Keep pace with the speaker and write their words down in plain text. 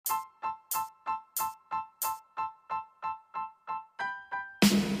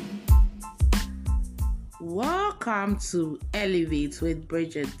Welcome to Elevate with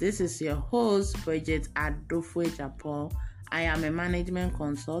Bridget. This is your host, Bridget Adofwe Japon. I am a management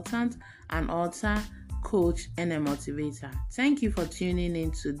consultant, an author, coach, and a motivator. Thank you for tuning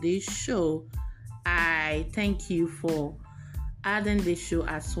into this show. I thank you for adding this show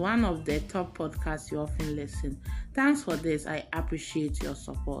as one of the top podcasts you often listen. Thanks for this. I appreciate your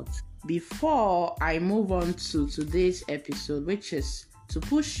support. Before I move on to today's episode, which is to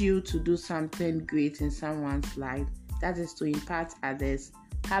push you to do something great in someone's life, that is to impact others.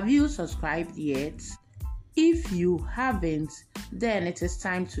 Have you subscribed yet? If you haven't, then it is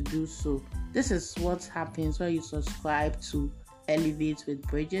time to do so. This is what happens when you subscribe to Elevate with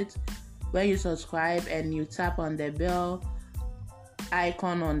Bridget. When you subscribe and you tap on the bell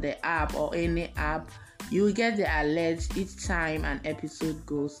icon on the app or any app, you will get the alert each time an episode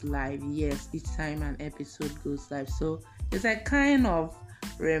goes live. Yes, each time an episode goes live. So it's a kind of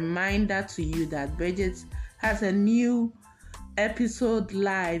reminder to you that Bridget has a new episode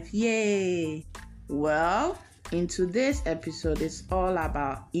live. Yay! Well, in today's episode, it's all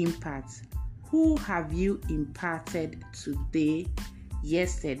about impact. Who have you impacted today,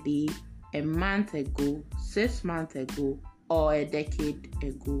 yesterday, a month ago, 6 months ago, or a decade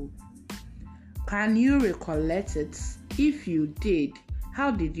ago? Can you recollect it? If you did,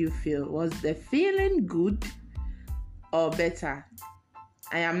 how did you feel? Was the feeling good or better?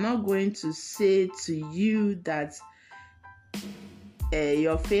 I am not going to say to you that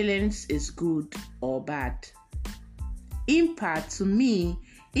your feelings is good or bad. Impact, to me,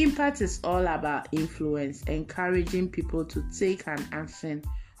 impact is all about influence, encouraging people to take an action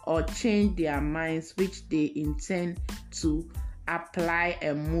or change their minds, which they intend to apply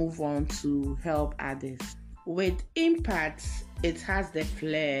and move on to help others. With impact, it has the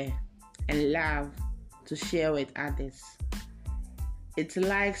flair and love to share with others. It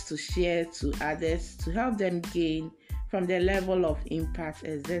likes to share to others to help them gain from the level of impact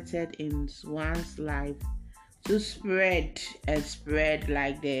exerted in one's life, to spread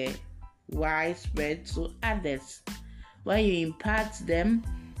like the widespread to others. When you impact them,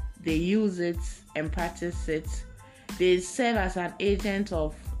 they use it and practice it. They serve as an agent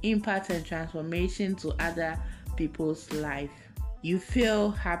of impact and transformation to other people's life. You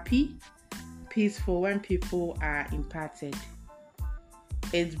feel happy, peaceful when people are impacted.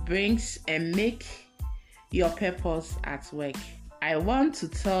 It brings and make your purpose at work. I want to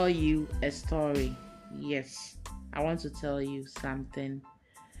tell you a story. Yes, I want to tell you something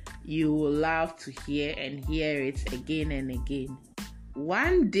you will love to hear and hear it again and again.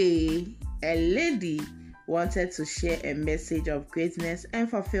 One day, a lady wanted to share a message of greatness and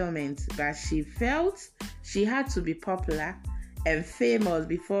fulfillment, but she felt she had to be popular and famous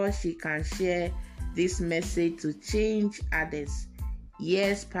before she can share this message to change others.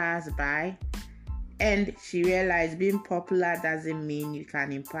 Years passed by, and she realized being popular doesn't mean you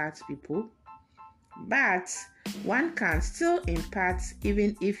can impact people, but one can still impact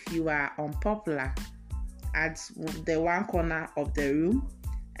even if you are unpopular at the one corner of the room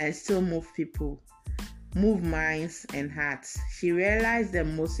and still move people, move minds and hearts. She realized the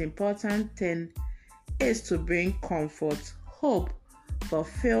most important thing is to bring comfort, hope,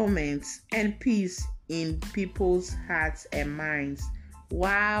 fulfillment, and peace in people's hearts and minds,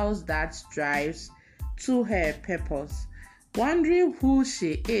 whilst that drives to her purpose. Wondering who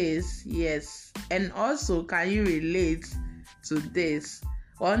she is? Yes. And also, can you relate to this?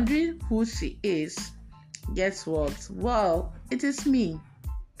 Wondering who she is? Guess what? Well, it is me.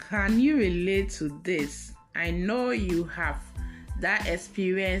 Can you relate to this? I know you have that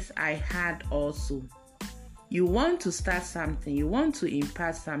experience I had also. You want to start something, you want to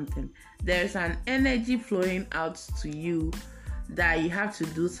impact something. There's an energy flowing out to you that you have to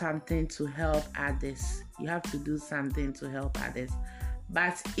do something to help others. You have to do something to help others.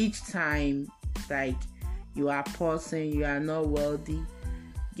 But each time, like you are pausing, you are not wealthy.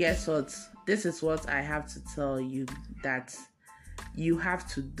 Guess what? This is what I have to tell you, that you have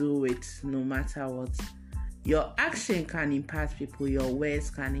to do it no matter what. Your action can impact people. Your words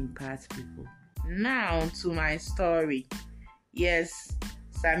can impact people. Now to my story. Yes,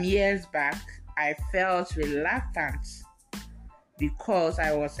 some years back, I felt reluctant because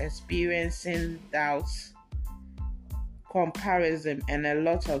I was experiencing doubts, comparison, and a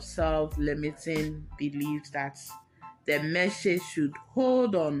lot of self-limiting beliefs that the message should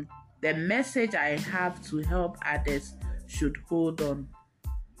hold on. The message I have to help others should hold on.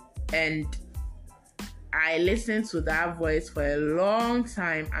 And I listened to that voice for a long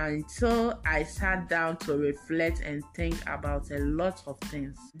time until I sat down to reflect and think about a lot of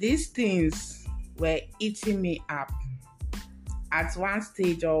things. These things were eating me up. At one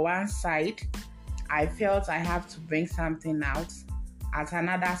stage or one side, I felt I have to bring something out. At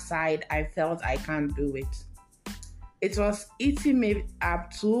another side, I felt I can't do it. It was eating me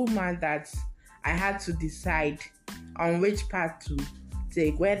up too much that I had to decide on which path to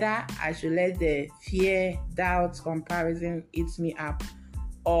take, whether I should let the fear, doubt, comparison eat me up,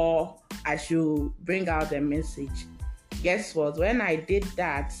 or I should bring out the message. Guess what? When I did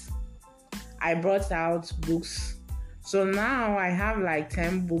that, I brought out books. So now I have like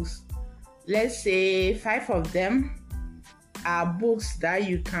 10 books. Let's say 5 of them are books that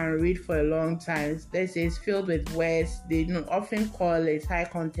you can read for a long time. Let's say it's filled with words. They often call it high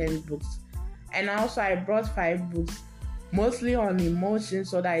content books. And also I brought 5 books, mostly on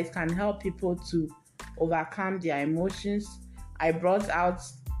emotions, so that it can help people to overcome their emotions. I brought out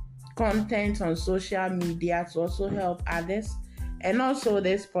content on social media to also help others. And also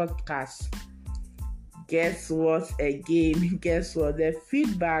this podcast. Guess what again? Guess what? The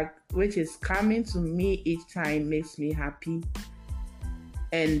feedback which is coming to me each time makes me happy.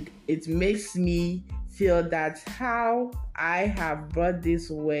 And it makes me feel that how I have brought these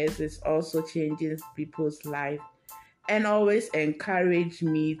words is also changing people's life. And always encourage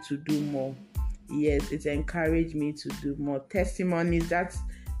me to do more. Yes, it encouraged me to do more. Testimonies that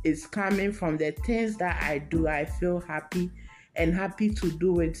is coming from the things that I do. I feel happy and happy to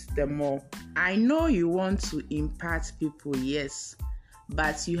do it the more. I know you want to impact people, yes,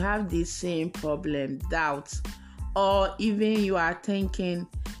 but you have this same problem, doubt, or even you are thinking,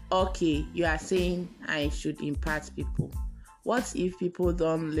 okay, you are saying I should impact people. What if people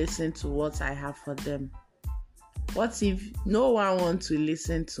don't listen to what I have for them? What if no one wants to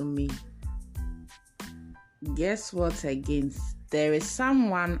listen to me? Guess what again? There is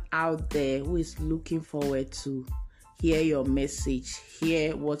someone out there who is looking forward to hear your message,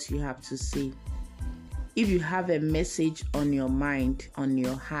 hear what you have to say. If you have a message on your mind, on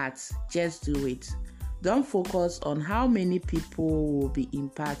your heart, just do it. Don't focus on how many people will be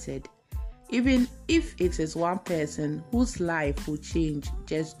impacted. Even if it is one person whose life will change,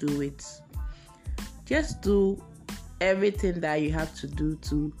 just do it. Just do everything that you have to do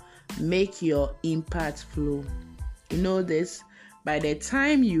to make your impact flow. You know this, by the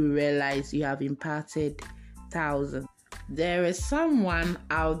time you realize you have impacted thousands, there is someone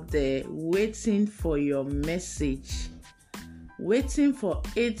out there waiting for your message, waiting for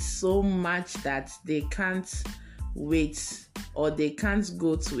it so much that they can't wait, or they can't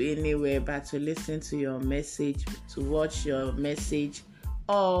go to anywhere but to listen to your message, to watch your message,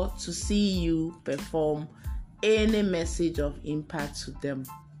 or to see you perform any message of impact to them.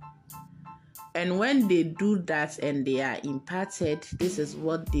 And when they do that and they are impacted, this is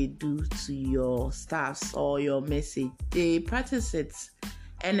what they do to your staffs or your message. They practice it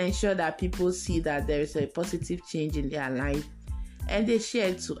and ensure that people see that there is a positive change in their life, and they share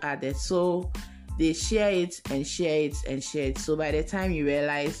it to others. So they share it and share it and share it. So by the time you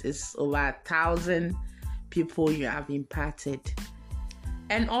realize, it's over 1,000 people you have impacted.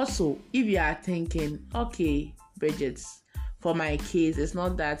 And also, if you are thinking, okay, Bridget, for my case, it's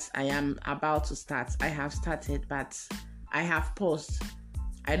not that I am about to start. I have started, but I have paused.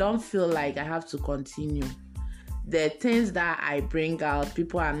 I don't feel like I have to continue. The things that I bring out,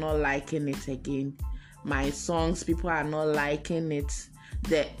 people are not liking it again. My songs, people are not liking it.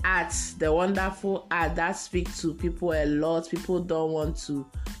 The art, the wonderful art that speaks to people a lot, people don't want to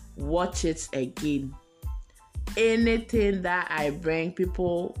watch it again. Anything that I bring,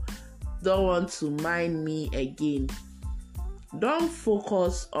 people don't want to mind me again. Don't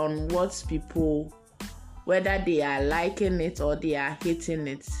focus on what people, whether they are liking it or they are hating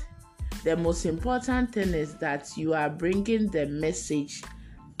it. The most important thing is that you are bringing the message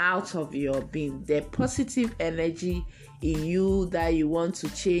out of your being. The positive energy in you that you want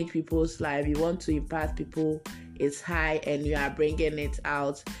to change people's life, you want to impact people, is high, and you are bringing it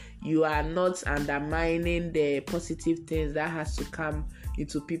out. You are not undermining the positive things that has to come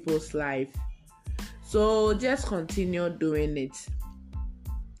into people's life. So just continue doing it.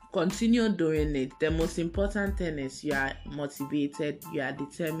 Continue doing it. The most important thing is you are motivated, you are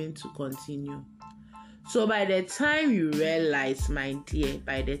determined to continue. So by the time you realize, my dear,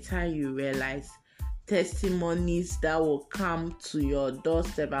 testimonies that will come to your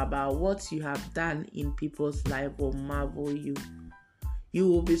doorstep about what you have done in people's life will marvel you. You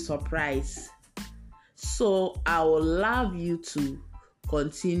will be surprised. So I would love you to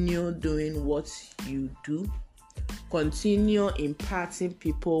continue doing what you do. Continue impacting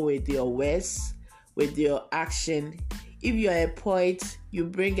people with your words, with your action. If you are a poet, you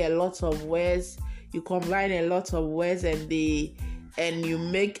bring a lot of words, you combine a lot of words, and you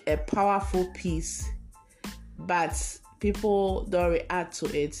make a powerful piece. But people don't react to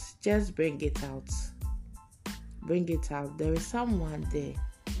it, just bring it out. Bring it out. There is someone there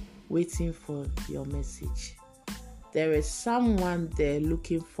waiting for your message. There is someone there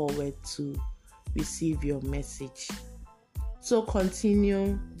looking forward to receive your message. So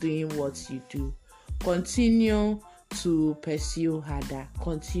continue doing what you do. Continue to pursue harder.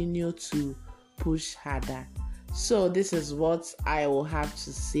 Continue to push harder. So this is what I will have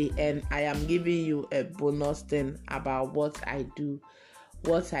to say, and I am giving you a bonus thing about what I do,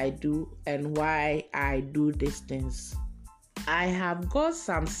 and why I do these things. I have got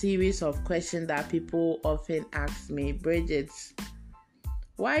some series of questions that people often ask me. Bridget,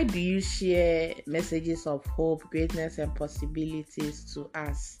 why do you share messages of hope, greatness, and possibilities to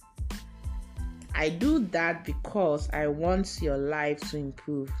us? I do that because I want your life to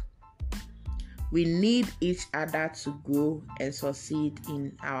improve. We need each other to grow and succeed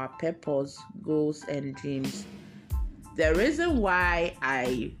in our purpose, goals, and dreams. The reason why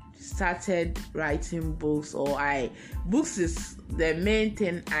I started writing books, books is the main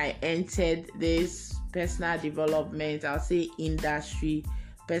thing I entered this personal development, I'll say industry,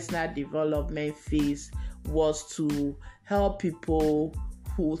 personal development phase, was to help people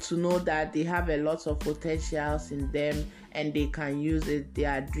who to know that they have a lot of potentials in them and they can use it.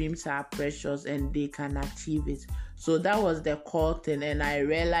 Their dreams are precious and they can achieve it. So that was the core thing, and I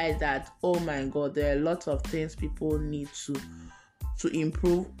realized that, oh my God, there are a lot of things people need to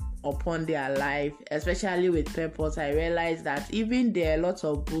improve upon their life, especially with purpose. I realized that even there are a lot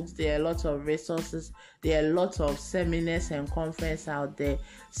of books, there are a lot of resources, there are a lot of seminars and conferences out there.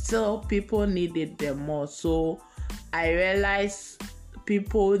 Still, people needed them more. So I realized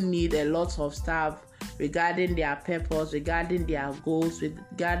people need a lot of stuff regarding their purpose, regarding their goals,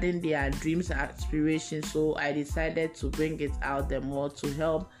 regarding their dreams and aspirations. So I decided to bring it out there more to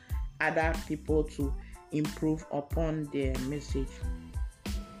help other people to improve upon their message.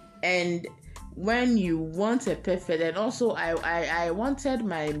 And when you want a perfect, and also I wanted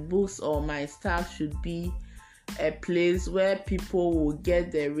my books or my stuff should be a place where people will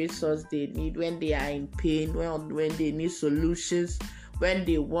get the resource they need when they are in pain, when they need solutions, when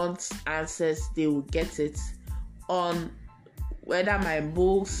they want answers, they will get it on whether my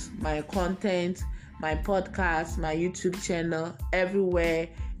books, my content, my podcast, my YouTube channel, everywhere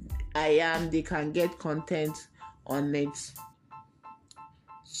I am, they can get content on it.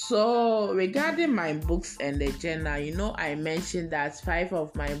 So regarding my books and the journal, I mentioned that 5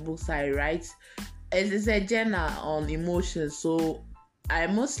 of my books I write. It is a journal on emotions. So I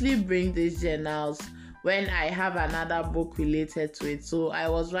mostly bring these journals when I have another book related to it. So I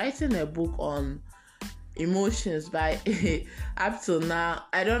was writing a book on emotions, but up till now,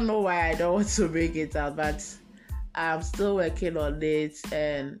 I don't know why I don't want to bring it out, but I'm still working on it,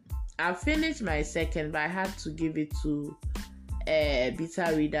 and I finished my second, but I had to give it to a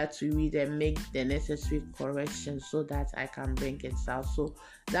beta reader to read and make the necessary corrections so that I can bring it out. So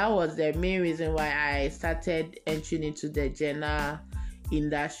that was the main reason why I started entering into the journal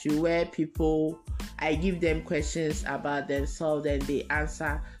industry, where I give them questions about themselves and they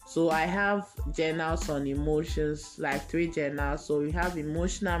answer. So I have journals on emotions, like 3 journals. So we have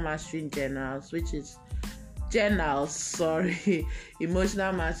emotional mastering journals,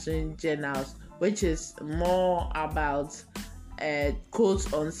 emotional mastering journals, which is more about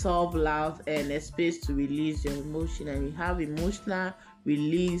quotes on self-love and a space to release your emotion. And we have emotional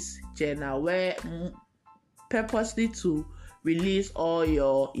release journal, where purposely to release all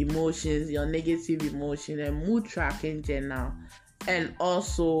your emotions, your negative emotion, and mood tracking journal. And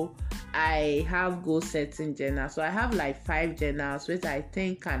also I have goal setting journal. So I have like 5 journals which I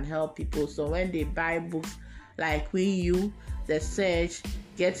think can help people. So when they buy books like Win You, The Search,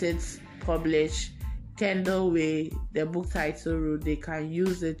 Get It Published, Kindle Way, the book title Road, they can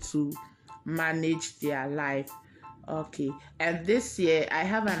use it to manage their life. Okay, and this year I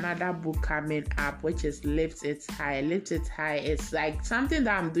have another book coming up, which is Lift It High. Lift It High is like something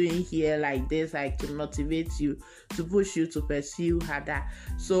that I'm doing here like this, like to motivate you, to push you to pursue harder.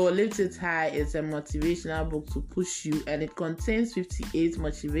 So Lift It High is a motivational book to push you, and it contains 58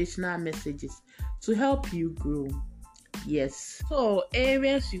 motivational messages to help you grow. Yes. So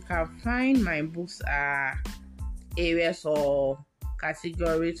areas you can find my books are areas or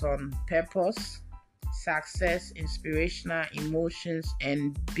categories on purpose, success, inspirational, emotions,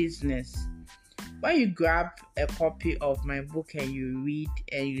 and business. When you grab a copy of my book and you read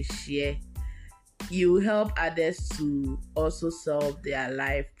and you share, you help others to also solve their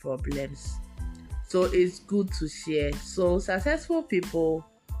life problems. So it's good to share. So successful people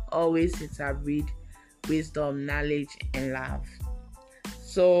always interbreed wisdom, knowledge, and love.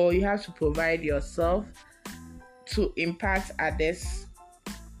 So you have to provide yourself to impart others,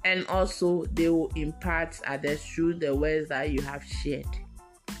 and also they will impart others through the words that you have shared.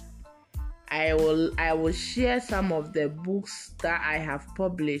 I will share some of the books that I have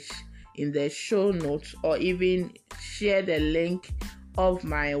published in the show notes, or even share the link of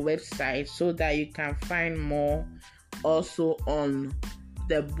my website so that you can find more also on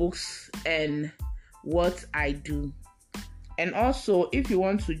the books and what I do. And also, if you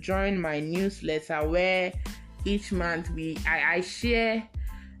want to join my newsletter, where each month I share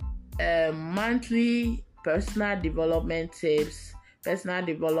monthly personal development tips, personal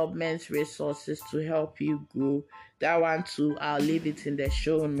development resources to help you grow. That one too, I'll leave it in the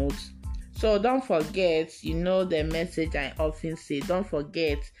show notes. So don't forget, the message I often say, don't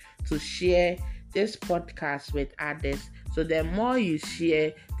forget to share this podcast with others. So the more you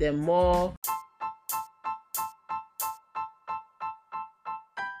share, the more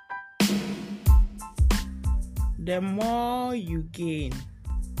you gain.